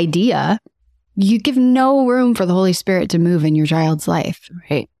idea, you give no room for the Holy Spirit to move in your child's life.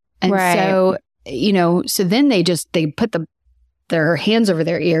 Right. And so, you know, so then they put their hands over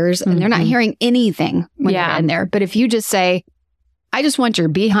their ears and they're not hearing anything when they're in there. But if you just say, I just want your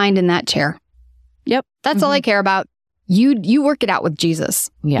behind in that chair. Yep. That's all I care about. You work it out with Jesus.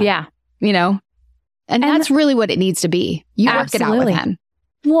 Yeah. You know, and that's really what it needs to be. You work it out with him.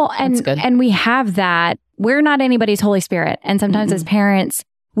 Well, and we have that. We're not anybody's Holy Spirit. And sometimes as parents,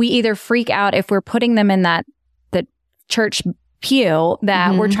 we either freak out if we're putting them in the church pew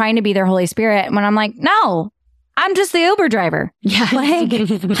that we're trying to be their Holy Spirit. When I'm like, no, I'm just the Uber driver. Yeah. Like,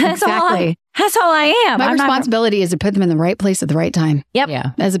 that's all I am. My responsibility is to put them in the right place at the right time. Yep.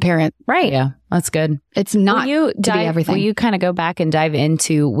 Yeah. As a parent. Right. Yeah. That's good. It's not to be everything. Will you kind of go back and dive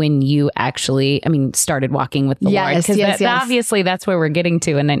into when you actually, started walking with the Lord? Because obviously that's where we're getting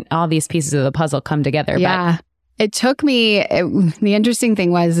to. And then all these pieces of the puzzle come together. Yeah. It took me, the interesting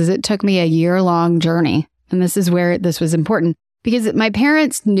thing was it took me a year-long journey. And this is where this was important. Because my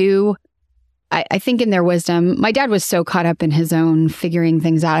parents knew, I think in their wisdom, my dad was so caught up in his own figuring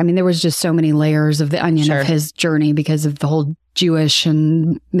things out. I mean, there was just so many layers of the onion of his journey because of the whole Jewish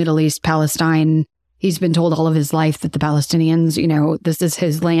and Middle East, Palestine. He's been told all of his life that the Palestinians, you know, this is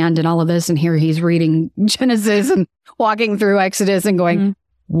his land and all of this. And here he's reading Genesis and walking through Exodus and going,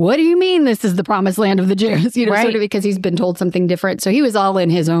 what do you mean this is the promised land of the Jews? You know, sort of because he's been told something different. So he was all in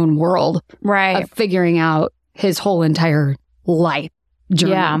his own world of figuring out his whole entire life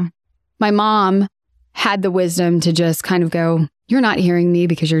journey. Yeah. My mom had the wisdom to just kind of go, you're not hearing me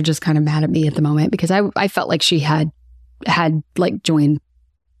because you're just kind of mad at me at the moment. Because I felt like she had like joined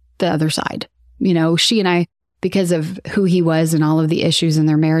the other side. You know, she and I, because of who he was and all of the issues in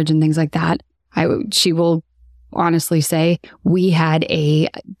their marriage and things like that, she will honestly say we had a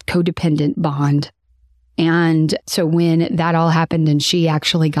codependent bond. And so when that all happened and she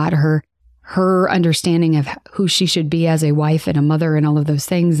actually got her understanding of who she should be as a wife and a mother and all of those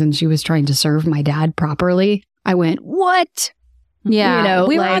things, and she was trying to serve my dad properly, I went, what? Yeah. You know,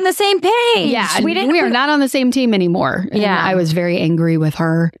 we were on the same page. Yeah. We are not on the same team anymore. And I was very angry with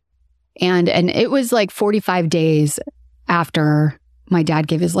her. And it was like 45 days after my dad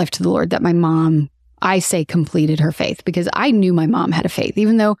gave his life to the Lord that my mom, I say, completed her faith, because I knew my mom had a faith,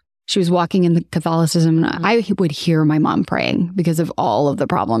 even though she was walking in the Catholicism. I would hear my mom praying because of all of the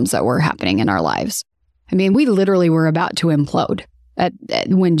problems that were happening in our lives. I mean, we literally were about to implode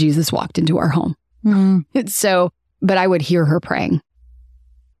when Jesus walked into our home. So, but I would hear her praying.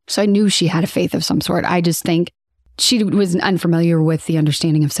 So I knew she had a faith of some sort. I just think she was unfamiliar with the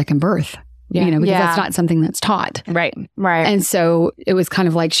understanding of second birth, you know, because that's not something that's taught. Right. And so it was kind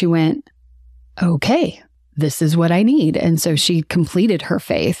of like she went, okay, this is what I need. And so she completed her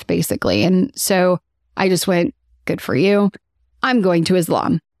faith, basically. And so I just went, good for you. I'm going to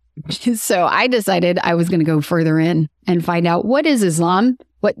Islam. So I decided I was going to go further in and find out what is Islam,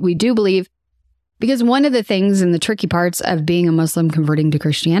 what we do believe. Because one of the things and the tricky parts of being a Muslim converting to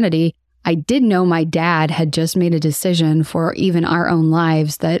Christianity, I did know my dad had just made a decision for even our own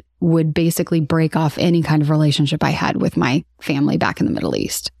lives that would basically break off any kind of relationship I had with my family back in the Middle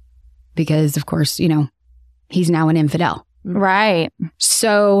East. Because, of course, you know, he's now an infidel. Right.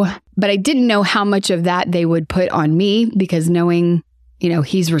 So, but I didn't know how much of that they would put on me, because knowing, you know,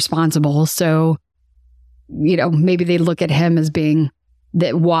 he's responsible. So, you know, maybe they look at him as being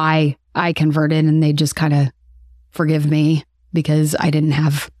that why I converted, and they just kind of forgive me because I didn't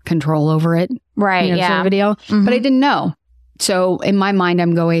have control over it. Right. You know, sort of a deal. But I didn't know. So in my mind,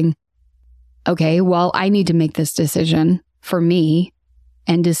 I'm going, okay, well, I need to make this decision for me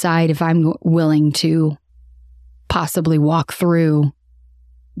and decide if I'm willing to possibly walk through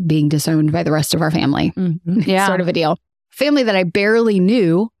being disowned by the rest of our family. Yeah. Sort of a deal. Family that I barely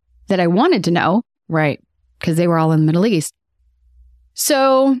knew, that I wanted to know. Right. Because they were all in the Middle East.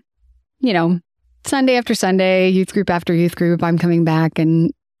 So, you know, Sunday after Sunday, youth group after youth group, I'm coming back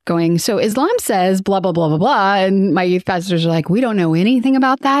and going, so Islam says blah, blah, blah, blah, blah. And my youth pastors are like, we don't know anything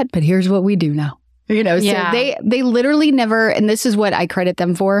about that, but here's what we do know. You know, so they literally never, and this is what I credit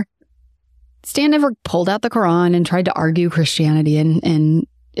them for, Stan never pulled out the Quran and tried to argue Christianity and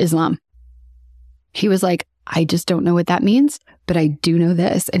Islam. He was like, I just don't know what that means, but I do know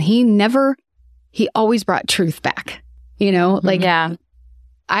this. And he always brought truth back, you know, like,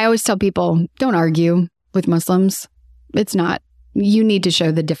 I always tell people, don't argue with Muslims. It's not, you need to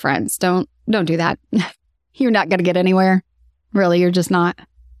show the difference. Don't don't do that. You're not going to get anywhere. Really, you're just not.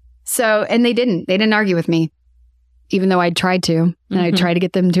 So, and they didn't argue with me, even though I tried to. And I tried to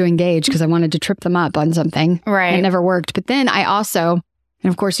get them to engage because I wanted to trip them up on something. Right. It never worked. But then I also, and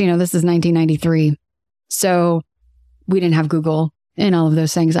of course, this is 1993. So we didn't have Google and all of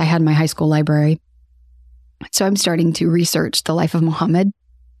those things. I had my high school library. So I'm starting to research the life of Muhammad.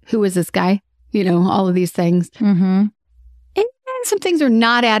 Who was this guy? All of these things. Mm-hmm. And some things are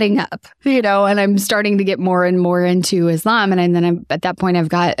not adding up, and I'm starting to get more and more into Islam. And then at that point, I've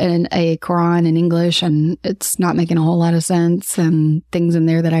got a Quran in English, and it's not making a whole lot of sense, and things in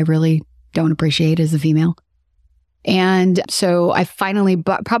there that I really don't appreciate as a female. And so I finally,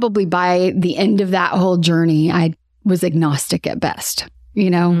 probably by the end of that whole journey, I was agnostic at best.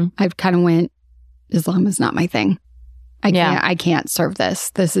 I kind of went, Islam is not my thing. I can't serve this.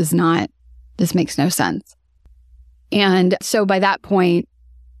 This makes no sense. And so by that point,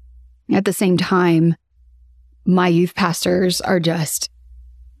 at the same time, my youth pastors are just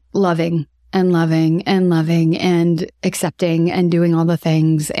loving and loving and loving and accepting and doing all the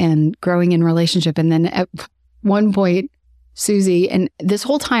things and growing in relationship. And then at one point, Susie, and this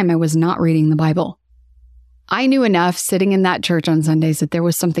whole time I was not reading the Bible. I knew enough sitting in that church on Sundays that there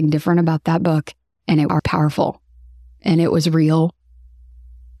was something different about that book, and it was powerful and it was real,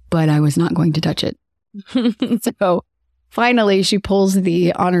 but I was not going to touch it. So finally, she pulls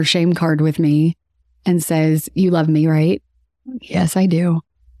the honor shame card with me and says, "You love me, right?" "Yes, I do."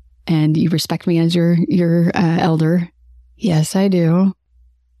 "And you respect me as your elder?" "Yes, I do."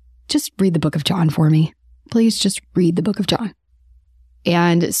 "Just read the book of John for me. Please just read the book of John."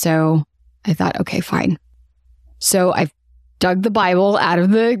 And so I thought, okay, fine. So I dug the Bible out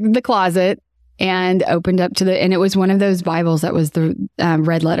of the closet and opened up and it was one of those Bibles that was the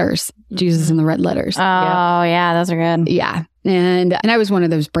red letters, Jesus in the red letters. Oh, yeah, those are good. Yeah. And I was one of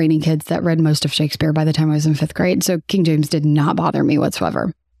those brainy kids that read most of Shakespeare by the time I was in 5th grade. So King James did not bother me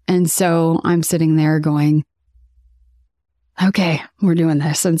whatsoever. And so I'm sitting there going, okay, we're doing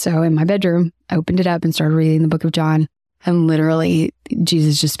this. And so in my bedroom, I opened it up and started reading the book of John. And literally,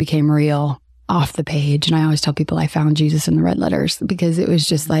 Jesus just became real off the page. And I always tell people I found Jesus in the red letters because it was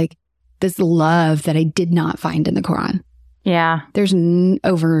just like this love that I did not find in the Quran. Yeah. There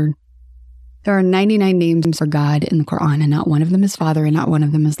are 99 names for God in the Quran, and not one of them is Father, and not one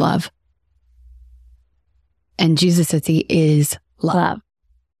of them is love. And Jesus says he is love.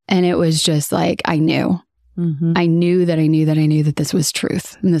 And it was just like, I knew. Mm-hmm. I knew that this was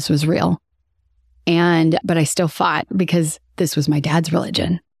truth and this was real. But I still fought because this was my dad's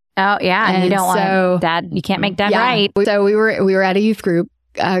religion. Oh, yeah. And you don't want dad. You can't make dad right. So we were at a youth group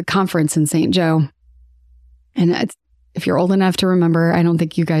conference in St. Joe. And if you're old enough to remember, I don't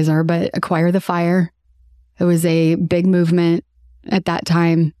think you guys are, but Acquire the Fire. It was a big movement at that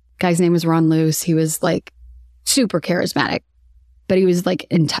time. Guy's name was Ron Luce. He was like super charismatic, but he was like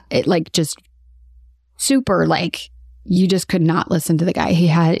just super, like you just could not listen to the guy.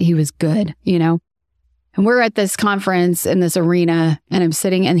 He was good, And we're at this conference in this arena, and I'm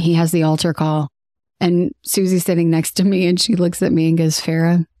sitting, and he has the altar call, and Susie's sitting next to me, and she looks at me and goes,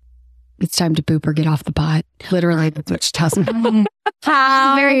 "Farah, it's time to poop or get off the pot." Literally, that's what she tells me.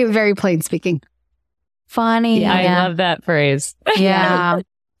 Very, very plain speaking. Funny. Yeah, I love that phrase. Yeah.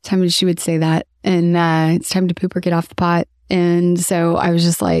 She would say that, and it's time to poop or get off the pot. And so I was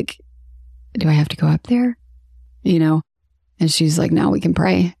just like, do I have to go up there? And she's like, no, we can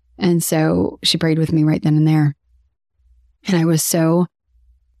pray. And so she prayed with me right then and there. And I was so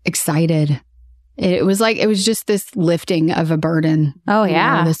excited. It was just this lifting of a burden. Oh,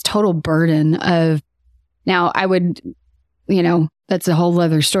 yeah. This total burden of, now I would, that's a whole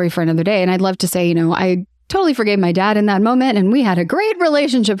other story for another day. And I'd love to say, I totally forgave my dad in that moment. And we had a great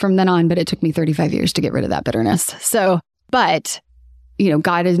relationship from then on, but it took me 35 years to get rid of that bitterness. So, but,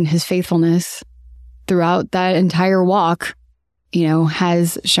 God in his faithfulness throughout that entire walk,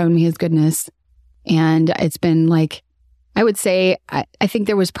 has shown me his goodness. And it's been like, I would say, I think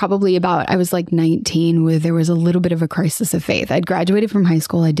there was probably I was like 19 where there was a little bit of a crisis of faith. I'd graduated from high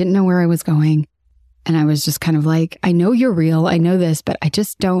school. I didn't know where I was going. And I was just kind of like, I know you're real. I know this, but I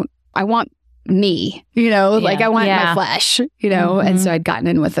just don't, I want me, I want my flesh, Mm-hmm. And so I'd gotten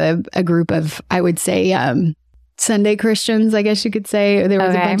in with a group of, I would say, Sunday Christians, I guess you could say. There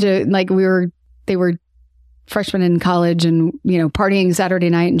was a bunch of, they were freshmen in college and, partying Saturday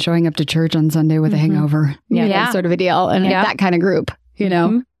night and showing up to church on Sunday with a hangover. That sort of a deal. And that kind of group,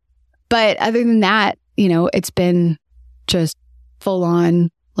 Mm-hmm. But other than that, it's been just full on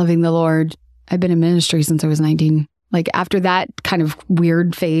loving the Lord. I've been in ministry since I was 19. Like after that kind of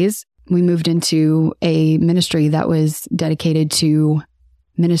weird phase, we moved into a ministry that was dedicated to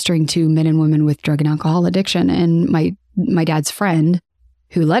ministering to men and women with drug and alcohol addiction. And my dad's friend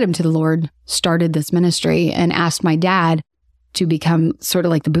who led him to the Lord started this ministry and asked my dad to become sort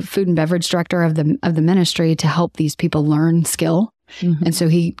of like the food and beverage director of the ministry to help these people learn skill. Mm-hmm. And so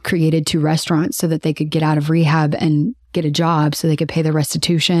he created 2 restaurants so that they could get out of rehab and get a job so they could pay their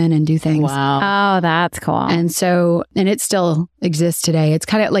restitution and do things. Wow. Oh, that's cool. And so, and it still exists today. It's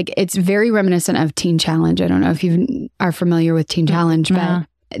kind of like, it's very reminiscent of Teen Challenge. I don't know if you are familiar with Teen Challenge, but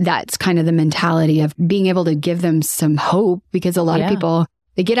that's kind of the mentality of being able to give them some hope, because a lot of people,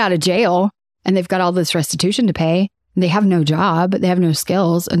 they get out of jail and they've got all this restitution to pay. They have no job, they have no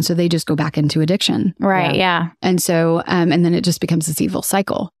skills. And so they just go back into addiction. Right. Yeah. And so, and then it just becomes this evil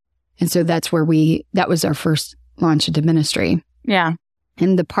cycle. And so that's where that was our first launch into ministry. Yeah.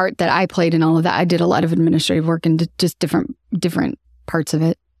 And the part that I played in all of that, I did a lot of administrative work and just different parts of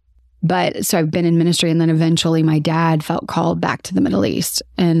it. But so I've been in ministry, and then eventually my dad felt called back to the Middle East,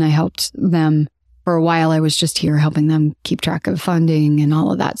 and I helped them. For a while, I was just here helping them keep track of funding and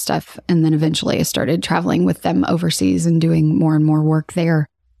all of that stuff. And then eventually I started traveling with them overseas and doing more and more work there.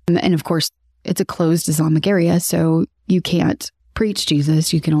 And of course, it's a closed Islamic area, so you can't preach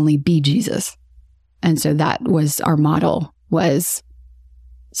Jesus. You can only be Jesus. And so that was our model, was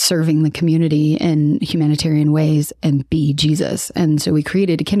serving the community in humanitarian ways and be Jesus. And so we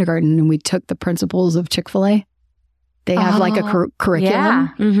created a kindergarten, and we took the principles of Chick-fil-A. They have like a curriculum. Yeah.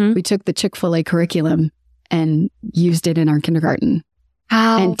 Mm-hmm. We took the Chick-fil-A curriculum and used it in our kindergarten.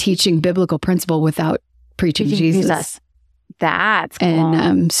 And teaching biblical principle without preaching Jesus. That's cool.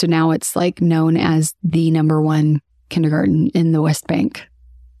 And so now it's like known as the #1 kindergarten in the West Bank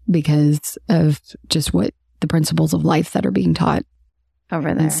because of just what the principles of life that are being taught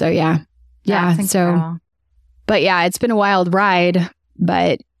over there. And so, yeah. So, but yeah, it's been a wild ride,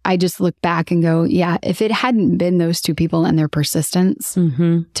 but I just look back and go, yeah, if it hadn't been those 2 people and their persistence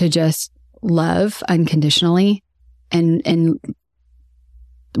to just love unconditionally and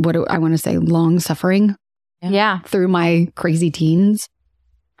what do I want to say, long suffering through my crazy teens.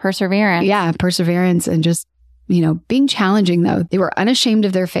 Perseverance. Yeah, perseverance and just, being challenging though. They were unashamed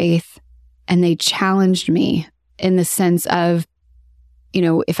of their faith, and they challenged me in the sense of,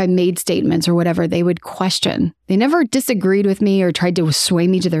 if I made statements or whatever, they would question. They never disagreed with me or tried to sway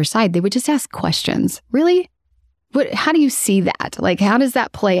me to their side. They would just ask questions. Really? How do you see that? Like, how does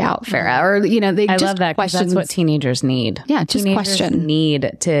that play out, Farah? Or, they I just love that, because that's what teenagers need. Yeah, just teenagers question.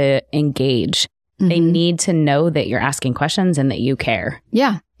 Need to engage. Mm-hmm. They need to know that you're asking questions and that you care.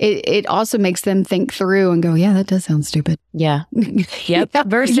 Yeah. It also makes them think through and go, yeah, that does sound stupid. Yeah. Yep.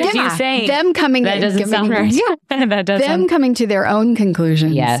 Versus you saying them coming. That doesn't sound right. Yeah. That doesn't. Them coming to their own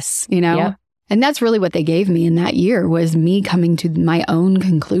conclusions. Yes. Yep. And that's really what they gave me in that year, was me coming to my own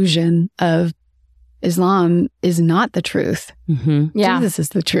conclusion of Islam is not the truth. Mm-hmm. Yeah. Jesus is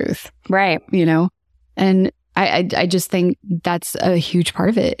the truth. Right. And I just think that's a huge part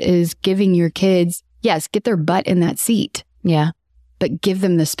of it, is giving your kids, yes, get their butt in that seat. Yeah. But give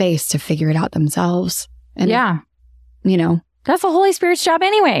them the space to figure it out themselves. And that's the Holy Spirit's job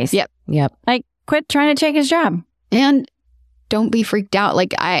anyways. Yep. Like, quit trying to take his job. And don't be freaked out.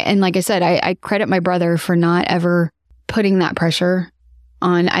 Like I said, I credit my brother for not ever putting that pressure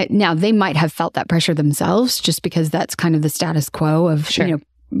on. Now they might have felt that pressure themselves, just because that's kind of the status quo of,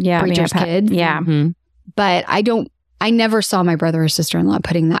 preacher's kid. Yeah. Mm-hmm. But I never saw my brother or sister-in-law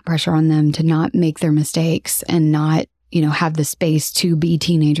putting that pressure on them to not make their mistakes and not, have the space to be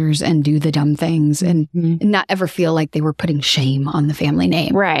teenagers and do the dumb things and not ever feel like they were putting shame on the family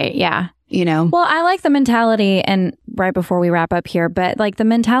name. Right. Yeah. Well, I like the mentality, and right before we wrap up here, but like the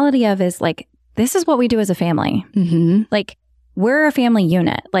mentality of is like, this is what we do as a family. Mm-hmm. Like, we're a family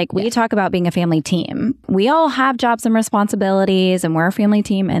unit. Like, we talk about being a family team. We all have jobs and responsibilities, and we're a family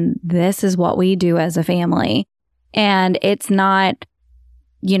team, and this is what we do as a family. And it's not,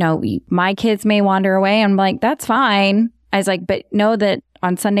 my kids may wander away. I'm like, that's fine. I was like, but know that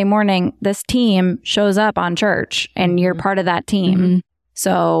on Sunday morning, this team shows up on church, and you're part of that team. Mm-hmm.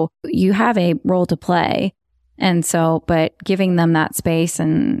 So you have a role to play. And so, but giving them that space,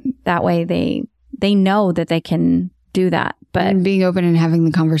 and that way they know that they can do that. But and being open and having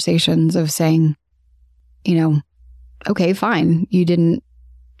the conversations of saying, okay, fine. You didn't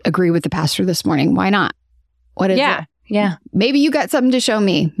agree with the pastor this morning. Why not? What is it? Yeah. Maybe you got something to show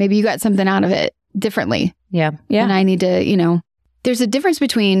me. Maybe you got something out of it differently. Yeah. And I need to, there's a difference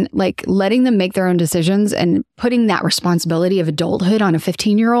between like letting them make their own decisions and putting that responsibility of adulthood on a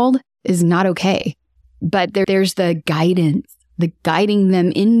 15-year-old is not okay. But there's the guidance, the guiding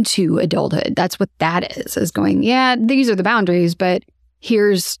them into adulthood. That's what that is going, yeah, these are the boundaries, but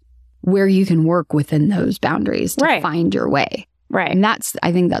here's where you can work within those boundaries to find your way. Right. And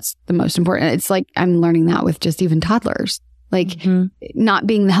I think that's the most important. It's like I'm learning that with just even toddlers, like not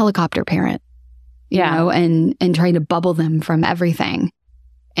being the helicopter parent, you know, and trying to bubble them from everything.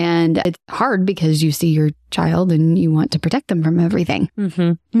 And it's hard because you see your child and you want to protect them from everything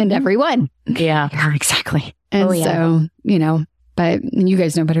and everyone. Yeah. Yeah, exactly. And so, you know, but you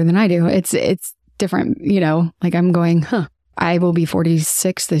guys know better than I do. It's different, you know, like I'm going, I will be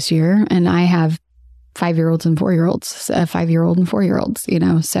 46 this year and I have 5-year-olds and 4-year-olds, a 5-year-old and 4-year-olds, you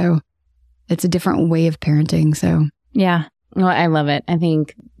know, so it's a different way of parenting. So, yeah. Well, I love it. I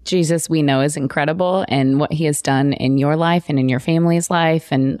think Jesus, we know, is incredible, and what he has done in your life and in your family's life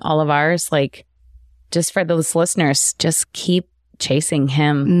and all of ours. Like, just for those listeners, just keep chasing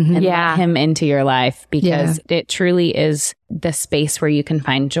him and let him into your life, because it truly is the space where you can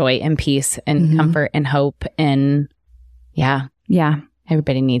find joy and peace and comfort and hope. And yeah.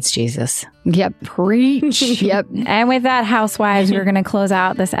 Everybody needs Jesus. Yep. Preach. Yep. And with that, housewives, we're going to close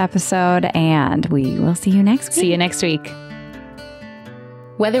out this episode, and we will see you next week. See you next week.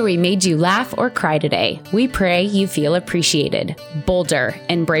 Whether we made you laugh or cry today, we pray you feel appreciated, bolder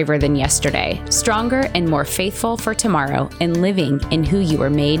and braver than yesterday, stronger and more faithful for tomorrow, and living in who you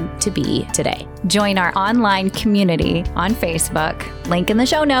were made to be today. Join our online community on Facebook, link in the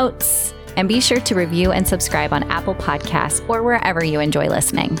show notes. And be sure to review and subscribe on Apple Podcasts or wherever you enjoy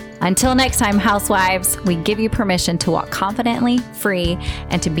listening. Until next time, housewives, we give you permission to walk confidently, free,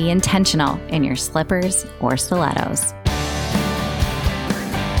 and to be intentional in your slippers or stilettos.